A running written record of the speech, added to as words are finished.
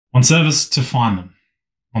One service to find them.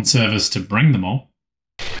 One service to bring them all.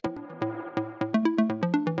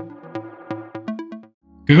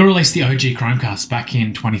 Google released the OG Chromecast back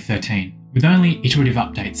in 2013, with only iterative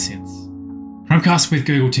updates since. Chromecast with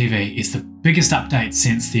Google TV is the biggest update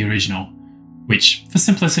since the original, which for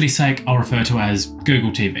simplicity's sake I'll refer to as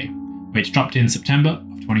Google TV, which dropped in September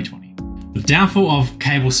of 2020. The downfall of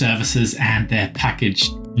cable services and their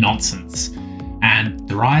packaged nonsense, and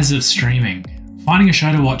the rise of streaming, finding a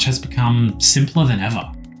show to watch has become simpler than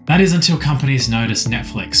ever. That is until companies noticed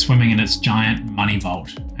Netflix swimming in its giant money vault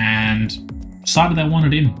and decided they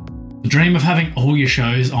wanted in. The dream of having all your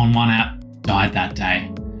shows on one app died that day,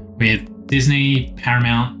 with Disney,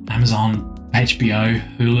 Paramount, Amazon, HBO,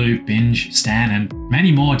 Hulu, Binge, Stan, and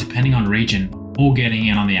many more depending on region, all getting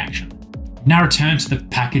in on the action. We've now returned to the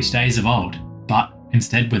package days of old, but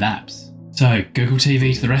instead with apps. So Google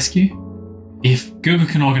TV to the rescue? If Google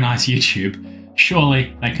can organise YouTube,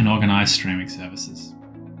 surely they can organise streaming services.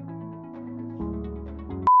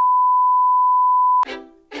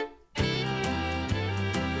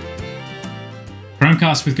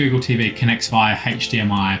 Chromecast with Google TV connects via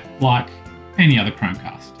HDMI like any other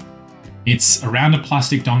Chromecast. It's a rounded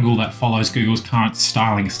plastic dongle that follows Google's current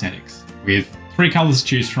styling aesthetics, with 3 colours to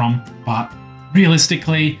choose from, but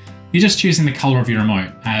realistically, you're just choosing the colour of your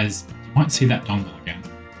remote, as you won't see that dongle again.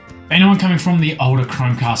 For anyone coming from the older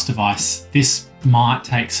Chromecast device, this might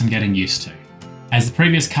take some getting used to, as the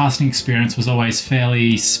previous casting experience was always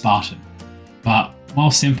fairly Spartan, but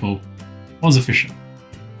while simple, it was efficient.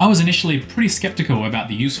 I was initially pretty skeptical about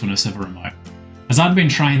the usefulness of a remote, as I'd been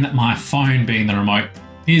trained that my phone being the remote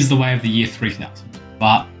is the way of the year 3000,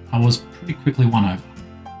 but I was pretty quickly won over.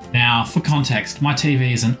 Now, for context, my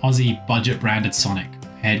TV is an Aussie budget branded Sonic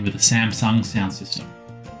paired with a Samsung sound system.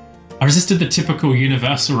 I resisted the typical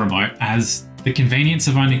universal remote as the convenience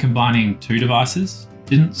of only combining 2 devices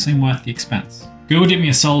didn't seem worth the expense. Google did me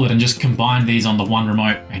a solid and just combined these on the one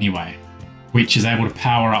remote anyway, which is able to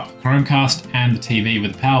power up the Chromecast and the TV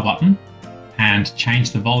with the power button, and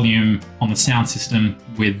change the volume on the sound system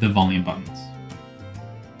with the volume buttons.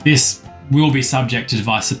 This will be subject to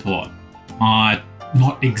device support. My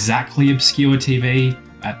not exactly obscure TV,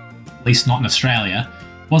 at least not in Australia,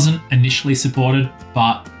 wasn't initially supported,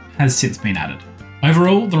 but has since been added.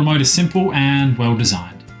 Overall, the remote is simple and well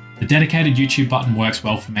designed. The dedicated YouTube button works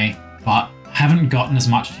well for me, but I haven't gotten as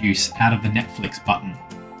much use out of the Netflix button.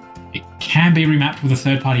 It can be remapped with a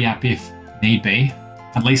third-party app if need be,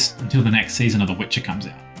 at least until the next season of The Witcher comes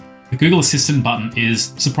out. The Google Assistant button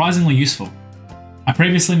is surprisingly useful. I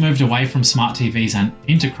previously moved away from smart TVs and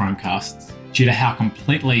into Chromecasts due to how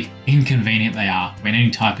completely inconvenient they are when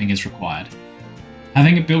any typing is required.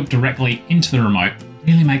 Having it built directly into the remote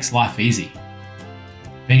really makes life easy.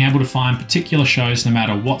 Being able to find particular shows no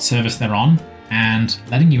matter what service they're on, and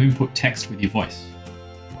letting you input text with your voice.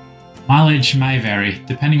 Mileage may vary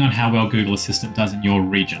depending on how well Google Assistant does in your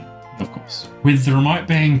region, of course. With the remote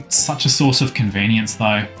being such a source of convenience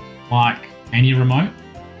though, like any remote,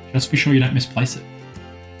 just be sure you don't misplace it.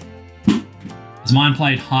 As mine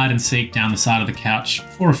played hide and seek down the side of the couch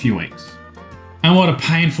for a few weeks. And what a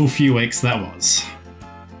painful few weeks that was.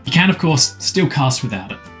 You can of course still cast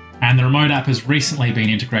without it, and the remote app has recently been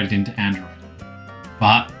integrated into Android.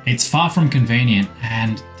 But it's far from convenient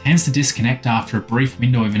and tends to disconnect after a brief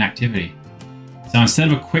window of inactivity. So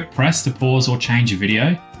instead of a quick press to pause or change a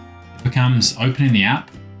video, it becomes opening the app,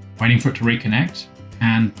 waiting for it to reconnect,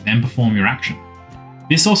 and then perform your action.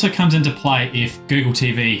 This also comes into play if Google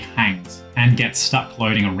TV hangs and gets stuck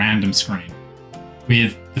loading a random screen.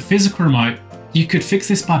 With the physical remote, you could fix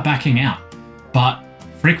this by backing out, but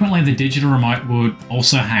frequently the digital remote would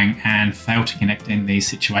also hang and fail to connect in these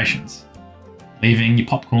situations, leaving your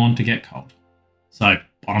popcorn to get cold. So,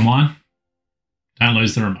 bottom line, don't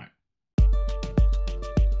lose the remote.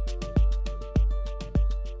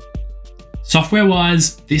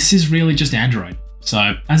 Software-wise, this is really just Android.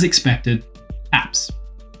 So, as expected, apps.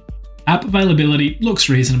 App availability looks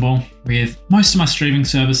reasonable, with most of my streaming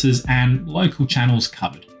services and local channels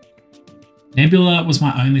covered. Nebula was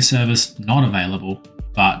my only service not available,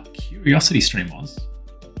 but CuriosityStream was.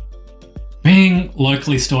 Being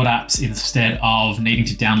locally stored apps instead of needing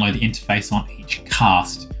to download the interface on each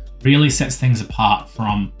cast really sets things apart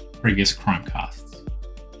from previous Chromecasts.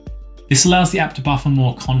 This allows the app to buffer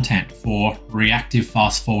more content for reactive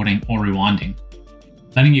fast forwarding or rewinding,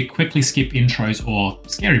 letting you quickly skip intros or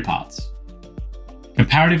scary parts.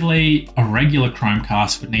 Comparatively, a regular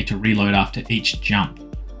Chromecast would need to reload after each jump,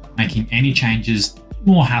 making any changes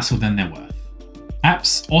more hassle than they're worth.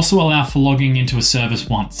 Apps also allow for logging into a service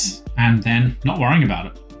once and then not worrying about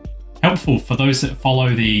it. Helpful for those that follow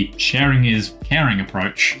the sharing is caring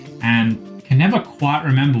approach and can never quite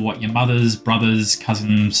remember what your mother's, brother's,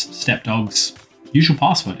 cousin's, stepdog's usual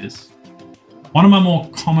password is. One of my more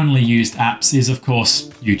commonly used apps is, of course,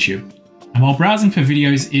 YouTube. And while browsing for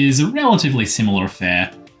videos is a relatively similar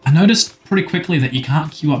affair, I noticed pretty quickly that you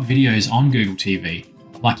can't queue up videos on Google TV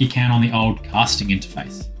like you can on the old casting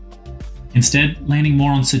interface. Instead, leaning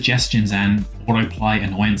more on suggestions and autoplay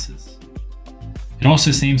annoyances. It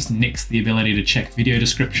also seems to nix the ability to check video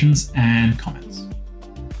descriptions and comments.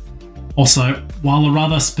 Also, while a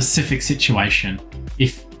rather specific situation,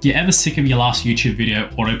 if you're ever sick of your last YouTube video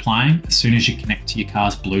autoplaying as soon as you connect to your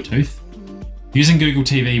car's Bluetooth, using Google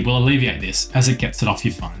TV will alleviate this as it gets it off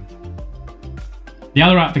your phone. The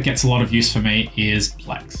other app that gets a lot of use for me is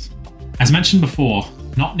Plex. As mentioned before,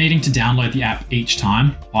 not needing to download the app each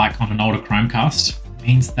time, like on an older Chromecast,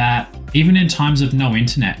 means that even in times of no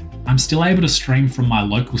internet, I'm still able to stream from my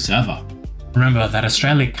local server. Remember that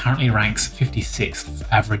Australia currently ranks 56th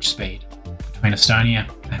for average speed between Estonia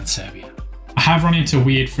and Serbia. I have run into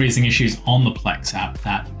weird freezing issues on the Plex app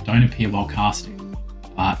that don't appear while casting,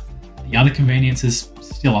 but the other conveniences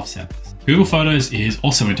still offset this. Google Photos is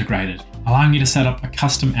also integrated, allowing you to set up a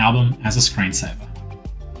custom album as a screensaver.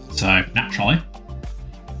 So naturally.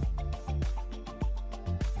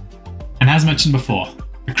 And as mentioned before,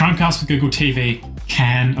 the Chromecast with Google TV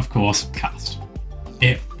can, of course, cast.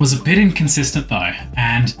 It was a bit inconsistent though,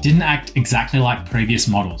 and didn't act exactly like previous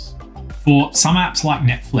models. For some apps like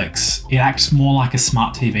Netflix, it acts more like a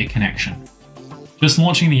smart TV connection. Just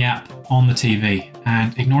launching the app on the TV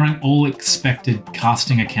and ignoring all expected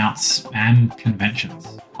casting accounts and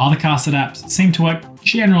conventions. Other casted apps seem to work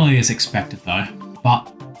generally as expected though,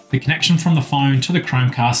 but the connection from the phone to the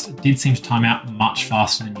Chromecast did seem to time out much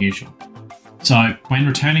faster than usual. So when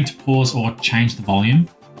returning to pause or change the volume,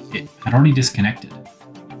 it had already disconnected.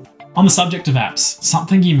 On the subject of apps,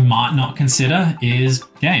 something you might not consider is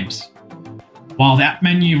games. While the app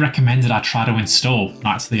menu recommended I try to install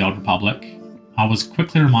Knights of the Old Republic, I was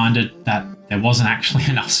quickly reminded that there wasn't actually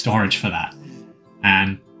enough storage for that,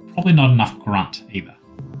 and probably not enough grunt either.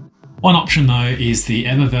 One option though is the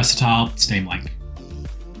ever versatile Steam Link,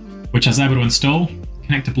 which I was able to install,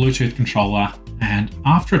 connect a Bluetooth controller, and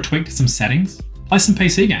after a tweak to some settings, play some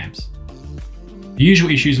PC games. The usual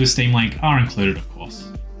issues with Steam Link are included, of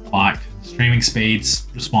course, like streaming speeds,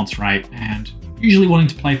 response rate, and usually wanting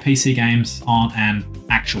to play PC games on an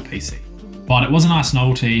actual PC. But it was a nice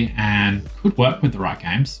novelty and could work with the right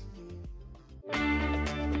games.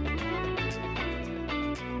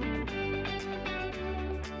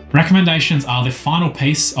 Recommendations are the final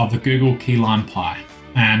piece of the Google key lime pie,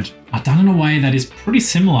 and are done in a way that is pretty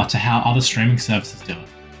similar to how other streaming services do it.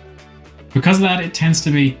 Because of that, it tends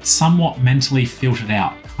to be somewhat mentally filtered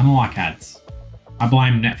out, kind of like ads. I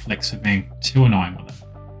blame Netflix for being too annoying with it.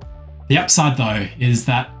 The upside though is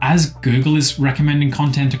that as Google is recommending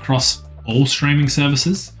content across all streaming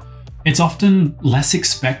services, it's often less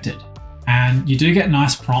expected, and you do get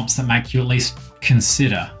nice prompts that make you at least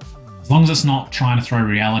consider, as long as it's not trying to throw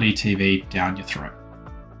reality TV down your throat.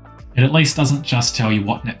 It at least doesn't just tell you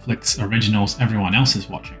what Netflix originals everyone else is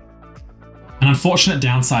watching. An unfortunate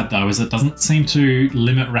downside though is it doesn't seem to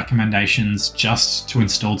limit recommendations just to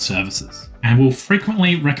installed services, and will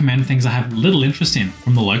frequently recommend things I have little interest in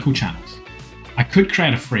from the local channels. I could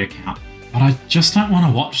create a free account, but I just don't want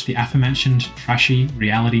to watch the aforementioned trashy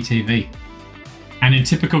reality TV. And in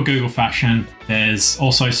typical Google fashion, there's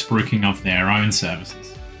also spruiking of their own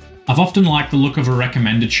services. I've often liked the look of a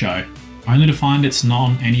recommended show, only to find it's not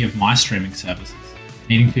on any of my streaming services,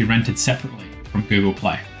 needing to be rented separately from Google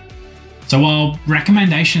Play. So while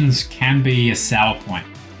recommendations can be a sour point,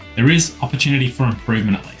 there is opportunity for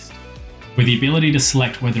improvement at least, with the ability to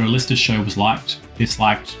select whether a listed show was liked,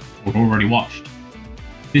 disliked, or already watched.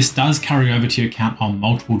 This does carry over to your account on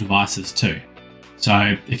multiple devices too,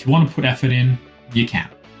 so if you want to put effort in, you can.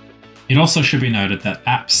 It also should be noted that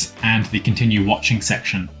apps and the continue watching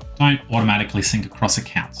section don't automatically sync across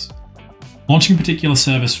accounts. Launching a particular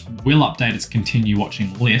service will update its continue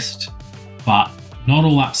watching list, but not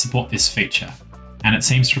all apps support this feature, and it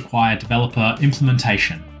seems to require developer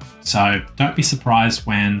implementation, so don't be surprised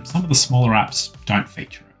when some of the smaller apps don't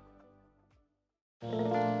feature it.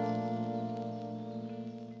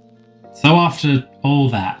 So after all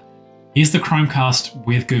that, is the Chromecast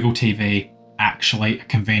with Google TV actually a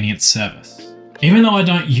convenience service? Even though I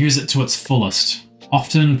don't use it to its fullest,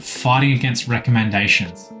 often fighting against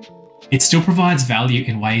recommendations, it still provides value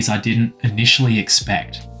in ways I didn't initially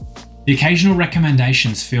expect. The occasional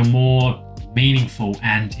recommendations feel more meaningful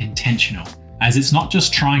and intentional, as it's not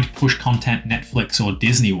just trying to push content Netflix or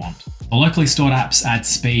Disney want. The locally stored apps add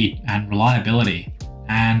speed and reliability,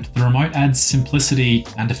 and the remote adds simplicity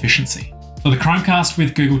and efficiency. So the Chromecast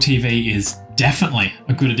with Google TV is definitely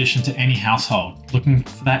a good addition to any household looking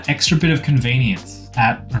for that extra bit of convenience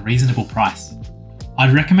at a reasonable price.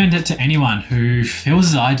 I'd recommend it to anyone who feels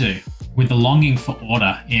as I do, with the longing for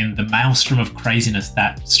order in the maelstrom of craziness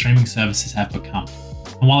that streaming services have become.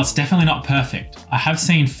 And while it's definitely not perfect, I have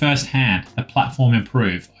seen firsthand the platform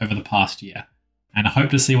improve over the past year, and I hope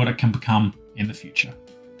to see what it can become in the future.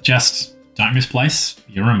 Just don't misplace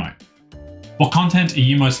your remote. What content are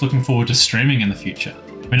you most looking forward to streaming in the future?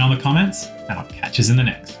 Let me know in the comments, and I'll catch you in the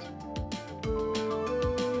next.